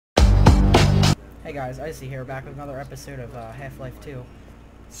Hey guys, Icy here, back with another episode of Half-Life 2.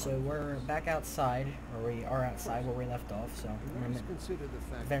 So we're back outside, or we are outside where we left off, so I'm going to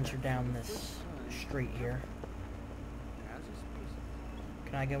venture down this street here.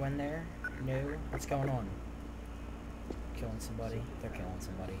 Can I go in there? No? What's going on? Killing somebody? They're killing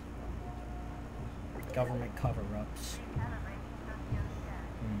somebody. Government cover-ups.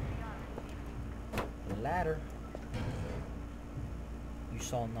 Ladder. You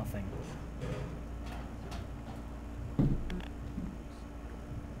saw nothing.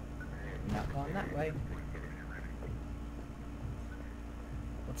 Not going that way.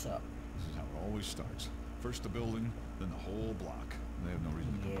 What's up? This is how it always starts. First the building, then the whole block. They have no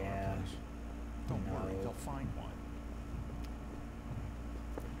reason to come to our place. Don't worry, they'll find one.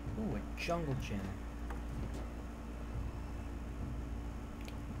 Ooh, a jungle gym.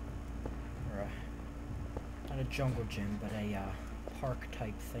 Or not a jungle gym, but a park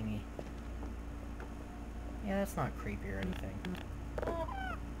type thingy. Yeah, that's not creepy or anything.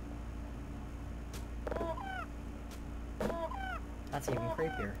 That's even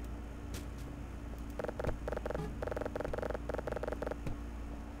creepier.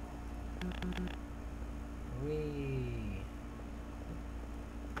 Whee.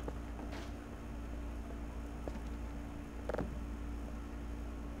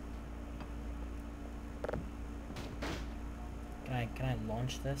 Can I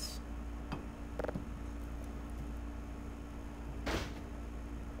launch this?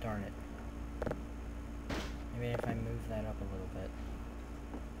 Darn it. Maybe if I move that up a little bit.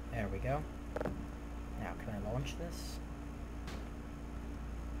 There we go. Now, can I launch this?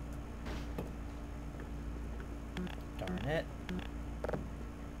 Darn it.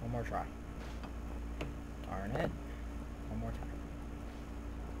 One more try. Darn it. One more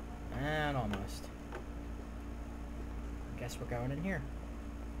time. And almost. Guess we're going in here.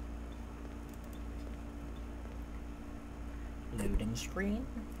 Loading screen.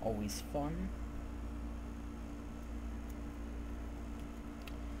 Always fun.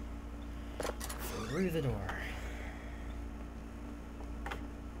 Through the door.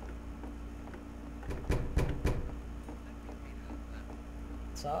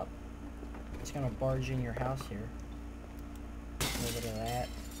 What's up? Just gonna barge in your house here. A little bit of that.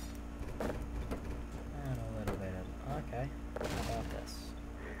 And a little bit of... Okay. How about this?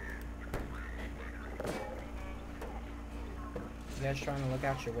 You guys trying to look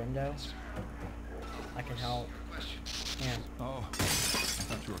out your window? I can help. Yeah. Oh, I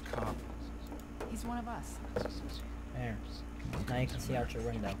thought you were a cop. He's one of us. There. Now you can see out your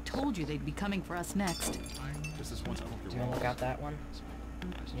window. Told you they'd be coming for us next. Just this once, I hope Do you're you want to look wrong. out that one?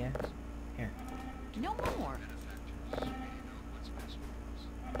 Yeah? Here. No more.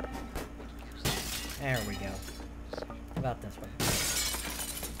 There we go. How about this one?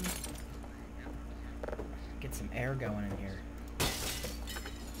 Get some air going in here.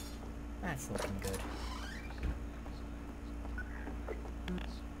 That's looking good.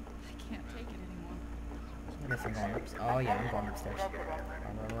 I can't take it anymore. I guess I'm going upstairs. Oh yeah, I'm going upstairs.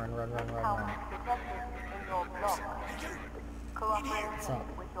 Run. What's up?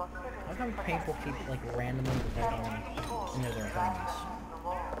 How come people keep like randomly revolving into their homes?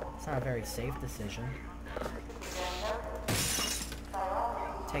 It's not a very safe decision.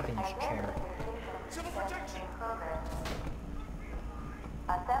 Taking this chair.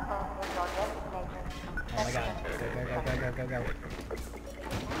 Oh my god. Go.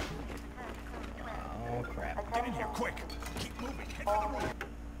 Oh crap. Get in here, quick! Keep moving!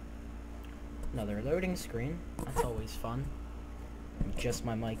 Another loading screen. That's always fun. Just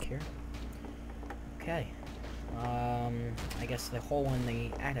my mic here. Okay. I guess the hole in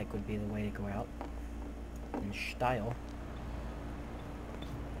the attic would be the way to go out. In style.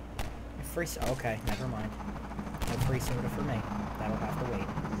 Free soda. Okay, never mind. No free soda for me. That'll have to wait.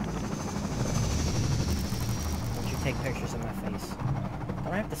 Won't you take pictures of my face?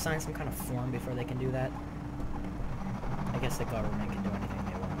 Don't I have to sign some kind of form before they can do that? I guess the government can do anything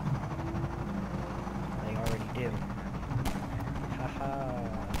they want. They already do. Haha.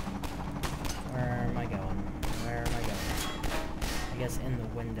 Where am I going? I guess in the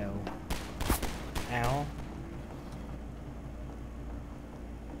window. Ow.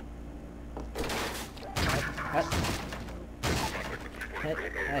 What? Hit.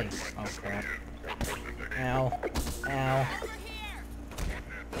 Hey. Oh crap. Ow.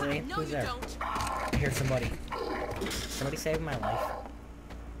 Really? Who's there? I hear somebody. Somebody saved my life.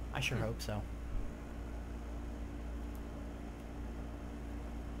 I sure hope so.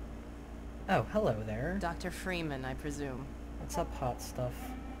 Oh, hello there. Dr. Freeman, I presume. What's up, hot stuff?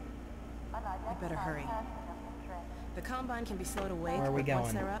 I better hurry. The Combine can be slow to wake, Where are we but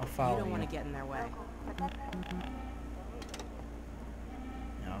once going? they're up, I'll you follow don't want you. to get in their way.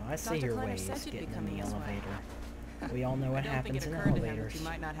 No, I see Dr. your Kleiner ways said you'd be getting in coming the this way. elevator. We all know what I don't think happens it in occurred to him that elevators. you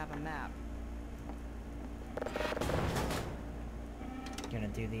might not have a map. Gonna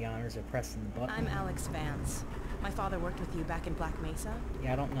do the honors of pressing the button. I'm Alex Vance. My father worked with you back in Black Mesa.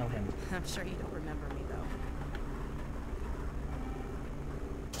 Yeah, I don't know him. I'm sure you don't remember me, though.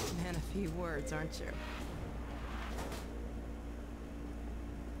 Man, a few words, aren't you?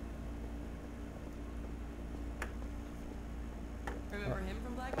 Remember him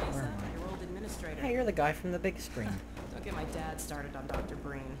from Black Mesa? Where am I? Your old administrator. Hey, you're the guy from the big screen. Don't get my dad started on Dr.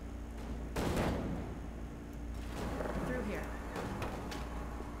 Breen. Through here.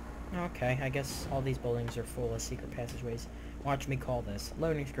 Okay, I guess all these buildings are full of secret passageways. Watch me call this.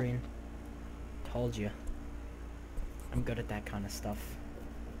 Loading screen. Told you. I'm good at that kind of stuff.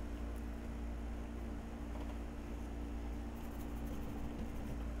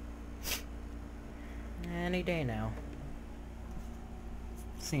 Any day now.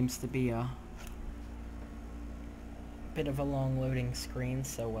 Seems to be a bit of a long loading screen,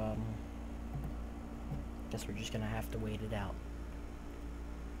 so guess we're just gonna have to wait it out.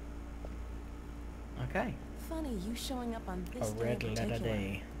 Okay. Funny, you showing up on this A day in red letter particular.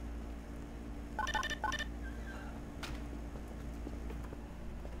 day.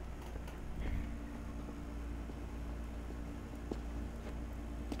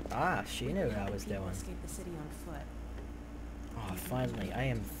 Ah, she knew what I was People doing. escape the city on foot. Oh, finally, I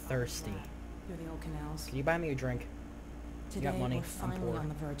am thirsty. Near the old canals. Can you buy me a drink? Today, got money? we're I'm finally poor. on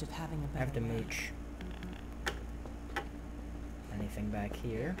the verge of having a I have to better way. mooch. Anything back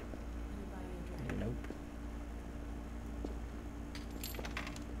here? Nope.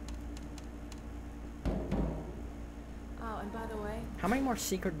 Oh, and by the way, How many more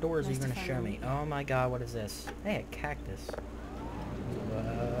secret doors are you Nice to gonna show finally me? meet you. Oh my god, what is this? Hey, a cactus.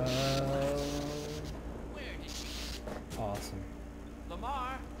 Whoa. Where did you... Awesome.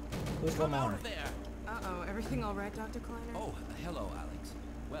 Lamar? Who's Come Lamar? out of there! uh-oh, everything all right, Dr. Kleiner? Oh, hello, Alex.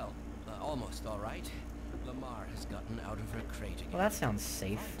 Well, almost all right. Lamar has gotten out of her crate again. Well, that sounds If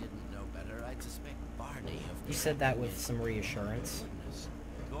safe. I didn't know better, I'd suspect Barney of... You said that with some reassurance. Goodness.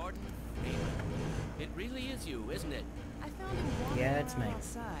 Gordon Freeman. It really is you, isn't it? I found him walking Yeah, it's around me.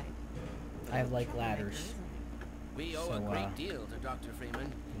 outside. I have like Troublemaker, ladders. isn't We owe So, a great deal to Dr.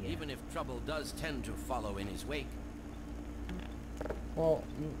 Freeman, yeah. even if trouble does tend to follow in his wake. Well,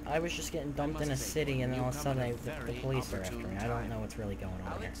 I was just getting dumped in a must say, city and then you all of a come sudden at a the very police are after me. opportune I don't time. know what's really going on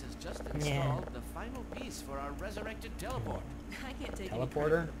here. Alex has just Yeah. installed the final piece for our resurrected teleport. he? I can't take any Teleporter?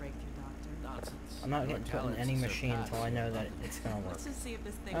 credit for the breakthrough, Doctor. Nonsense. I'm not Your getting put in talents any machine surpass until I know that others. it's gonna work. Let's just see if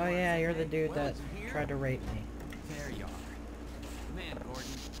this thing Oh works, yeah, you're the okay? dude Well, that it's here. tried to rape me. There you are. Man, Gordon,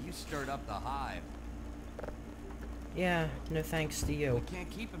 you stirred up the hive. Yeah, no thanks to you. We can't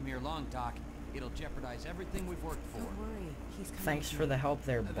keep him here long, Doc. It'll jeopardize everything we've worked for. Don't worry, he's coming. Thanks with for me. the help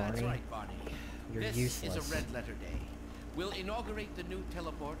there, That's Barney. right, Barney. You're this useless. is a red letter day. We'll inaugurate the new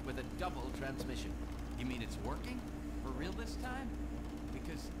teleport with a double transmission. You mean it's working? For real this time?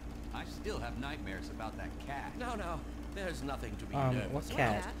 Because I still have nightmares about that cat. No, there's nothing to be What nervous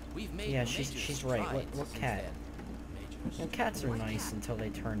cat? about. We've made Yeah, major she's right. What strides cat? since then. Major Well, cats are What nice cat? until they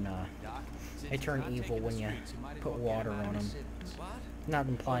turn, Doc, since they he's turn not evil taking when the you streets, might as put well get water him out on of him. his sentence. What? Not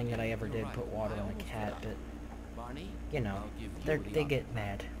implying that I ever You're did right. put water I on a almost cat, forgot. but, Barney, you know, I'll give you the they honor. get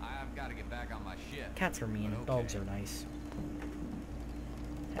mad. I've got to get back on my ship. Cats are mean, But okay. dogs are nice.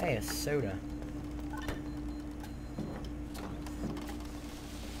 Hey, a soda.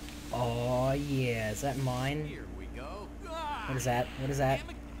 Oh yeah, is that mine? Here we go. What is that? What is that? Damn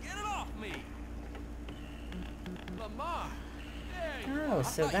it, get it off me! Lamar! There you Oh, are.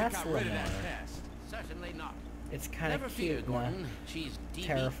 so I thought you that's got rid of Lamar. that pest. Certainly not. It's kind Never of fear, cute in a Gordon. She's deep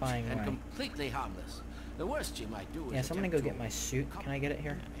terrifying and way. completely harmless. The worst she might do is Yeah, so I'm gonna attempt go get to my suit. Can I get it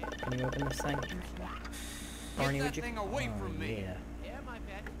here? Can you open this thing? Barney, that would you? thing away Oh, from me. Yeah. Yeah, my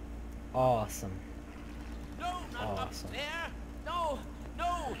pet. Awesome. No, not up Awesome. there. No,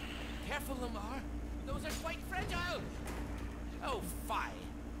 no. Careful, Lamar. Those are quite fragile. Oh, fine.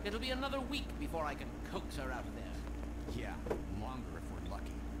 It'll be another week before I can coax her out of there. Yeah, longer if we're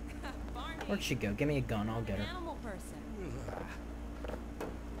lucky. Barney, Where'd she go? Give me a gun. I'll I'm get an her. animal person.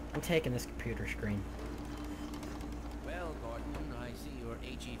 I'm taking this computer screen. Well, Gordon, I see your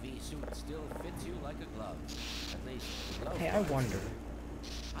HEV suit still fits you like a glove. At least, Hey, I glove-wise. wonder.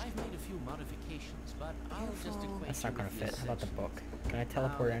 I've made a few modifications, but I'll just Careful. acquaint That's you not gonna with the fit. How about the essentials. book? Can I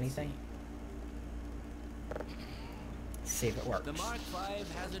teleport Now, let's anything? See if it works. The Mark V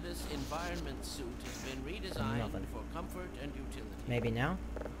hazardous environment suit has been redesigned Nothing. for comfort and utility. Maybe now?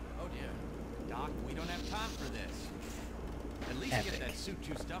 Oh dear. Doc, we don't have time for this. At least Epic. get that suit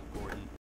juiced up, Gordon.